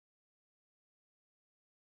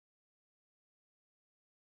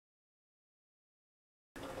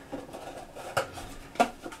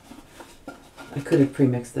could have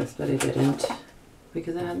pre-mixed this, but I didn't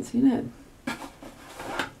because I hadn't seen it.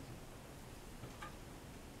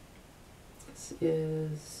 This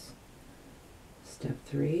is step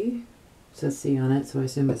 3. It says C on it, so I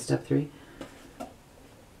assume it's step 3.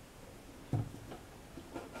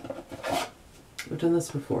 I've done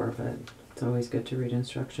this before, but it's always good to read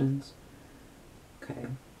instructions. Okay.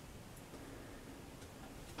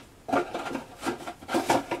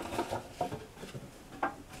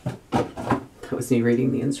 That was me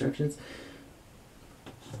reading the instructions.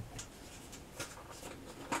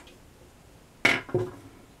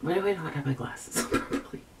 Why do I not have my glasses on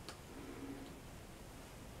properly?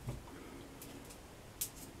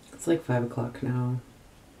 It's like 5 o'clock now.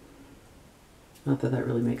 Not that that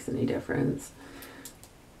really makes any difference.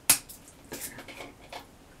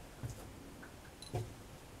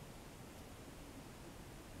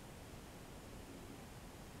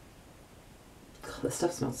 Oh, this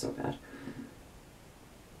stuff smells so bad.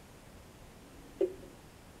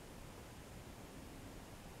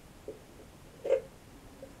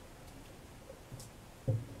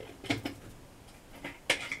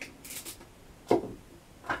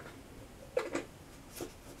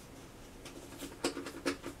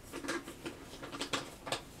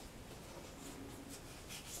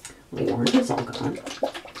 The orange is all gone.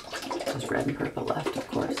 There's red and purple left, of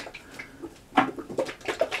course. I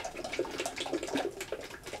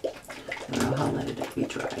don't know how I'll let it be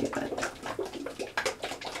dry, but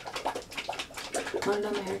I want it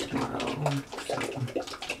on my hair tomorrow. So.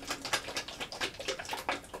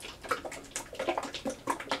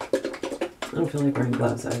 I don't feel like wearing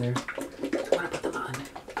gloves either. I don't want to put them on.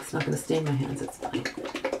 It's not going to stain my hands, it's fine.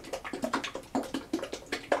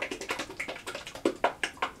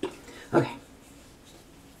 Okay.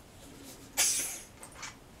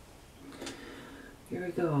 Here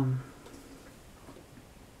we go.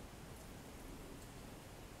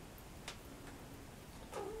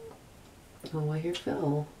 Oh, I hear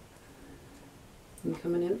Phil. You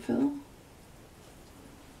coming in, Phil?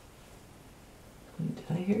 Did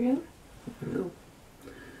I hear you? I don't know.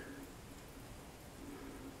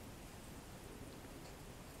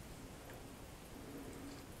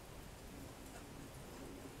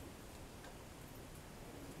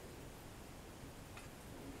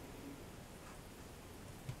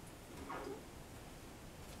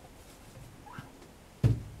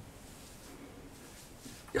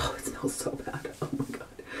 Oh, it smells so bad. Oh my god.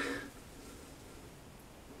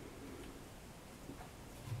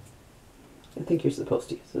 I think you're supposed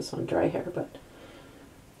to use this on dry hair, but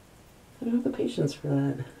I don't have the patience for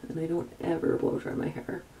that. And I don't ever blow dry my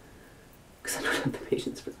hair because I don't have the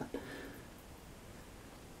patience for that.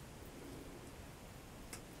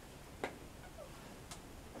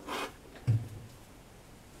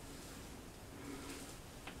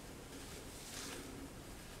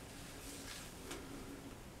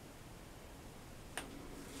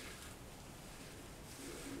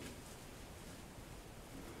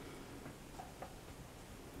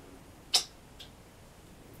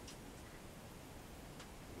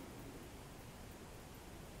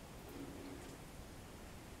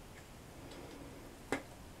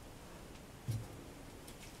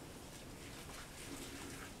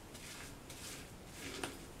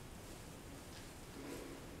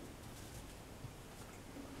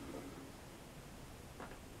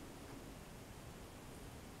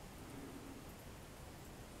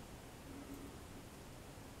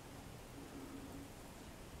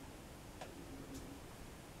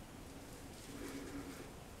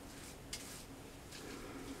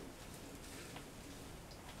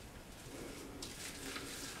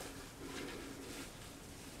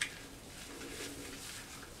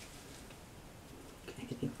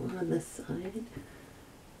 One on this side.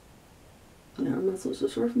 Now our muscles are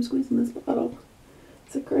sore from squeezing this bottle.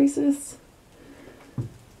 It's a crisis.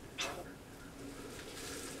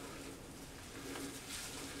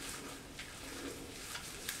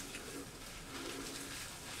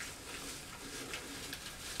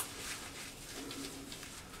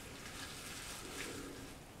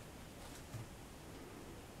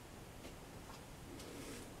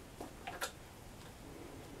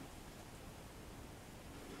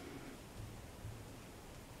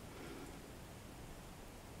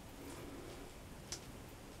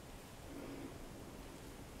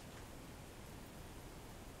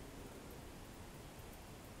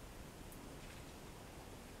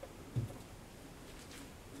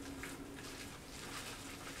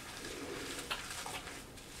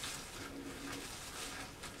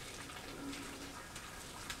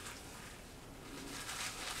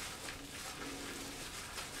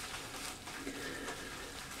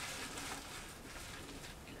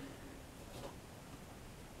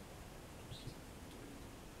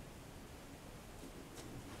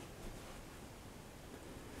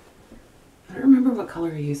 remember what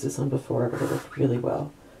color I used this on before, but it worked really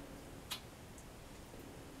well.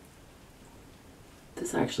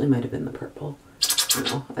 This actually might have been the purple. I don't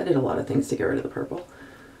know. I did a lot of things to get rid of the purple.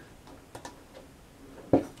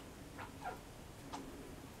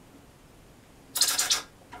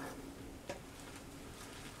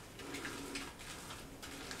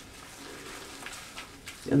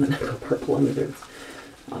 And then I put purple under there,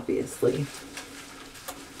 obviously.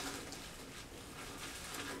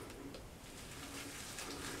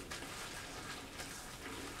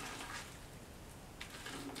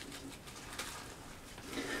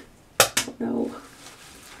 No.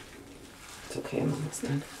 It's okay, I'm almost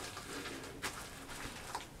done.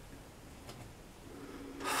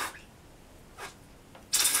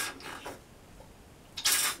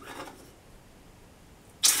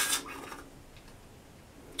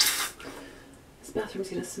 This bathroom's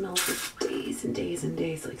gonna smell for days and days and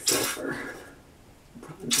days like sulfur.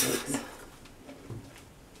 Rotten eggs.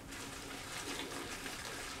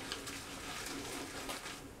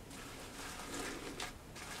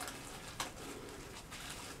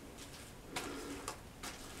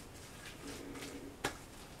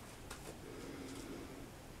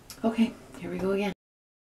 Okay, here we go again.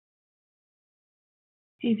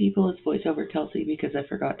 Hey people, it's voiceover Kelsey because I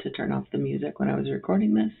forgot to turn off the music when I was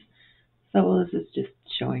recording this. So this is just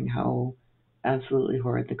showing how absolutely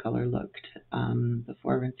horrid the color looked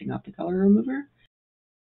before rinsing off the color remover.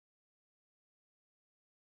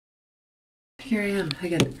 Here I am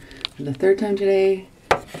again for the third time today.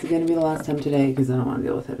 It's going to be the last time today because I don't want to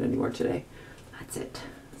deal with it anymore today. That's it.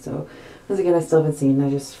 So once again, I still haven't seen.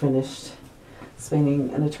 I just finished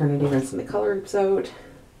spending an eternity rinsing the color oops out.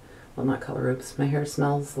 Well, not color oops. My hair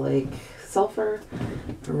smells like sulfur,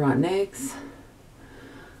 rotten eggs.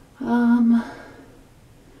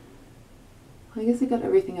 I guess I got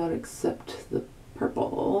everything out except the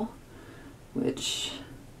purple, which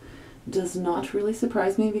does not really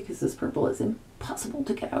surprise me because this purple is impossible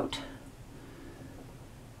to get out.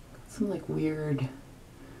 Some like weird,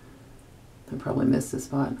 I probably missed this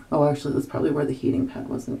spot. Oh, actually that's probably where the heating pad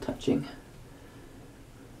wasn't touching.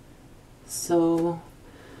 So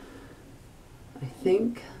I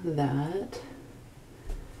think that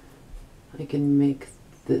I can make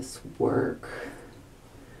this work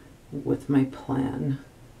with my plan.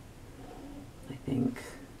 I think.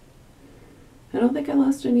 I don't think I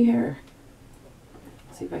lost any hair.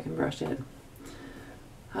 Let's see if I can brush it.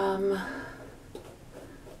 Let's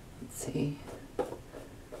see.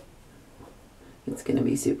 It's gonna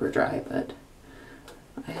be super dry, but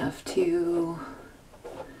I have to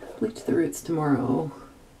bleach the roots tomorrow,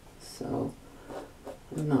 so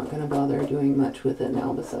I'm not gonna bother doing much with it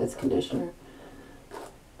now besides conditioner.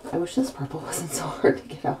 I wish this purple wasn't so hard to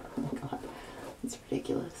get out. Oh my god, it's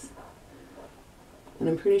ridiculous. And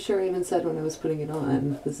I'm pretty sure I even said when I was putting it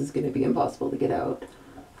on, this is going to be impossible to get out.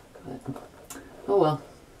 But, oh well,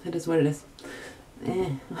 it is what it is.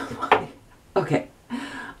 Okay,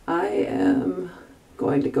 I am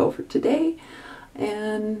going to go for today,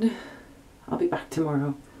 and I'll be back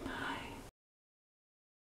tomorrow.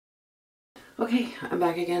 Okay, I'm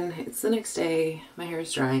back again. It's the next day. My hair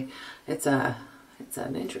is dry. It's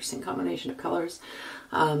an interesting combination of colors.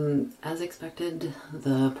 As expected,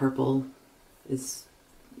 the purple is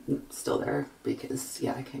still there because,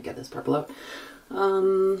 yeah, I can't get this purple out.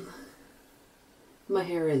 My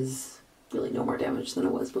hair is really no more damaged than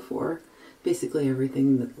it was before. Basically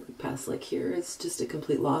everything that past like here is just a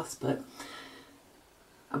complete loss, but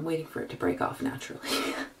I'm waiting for it to break off naturally.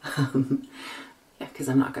 Yeah, because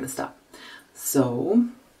I'm not going to stop. So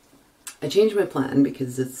I changed my plan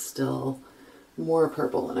because it's still more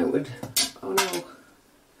purple than I would, oh no,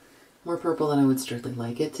 more purple than I would strictly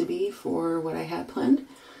like it to be for what I had planned.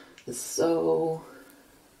 So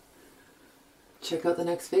check out the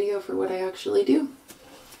next video for what I actually do.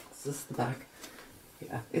 This is the back.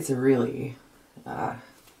 Yeah, it's a really,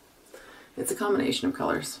 it's a combination of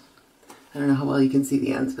colors. I don't know how well you can see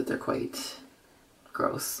the ends, but they're quite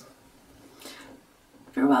gross.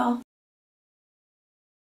 Farewell.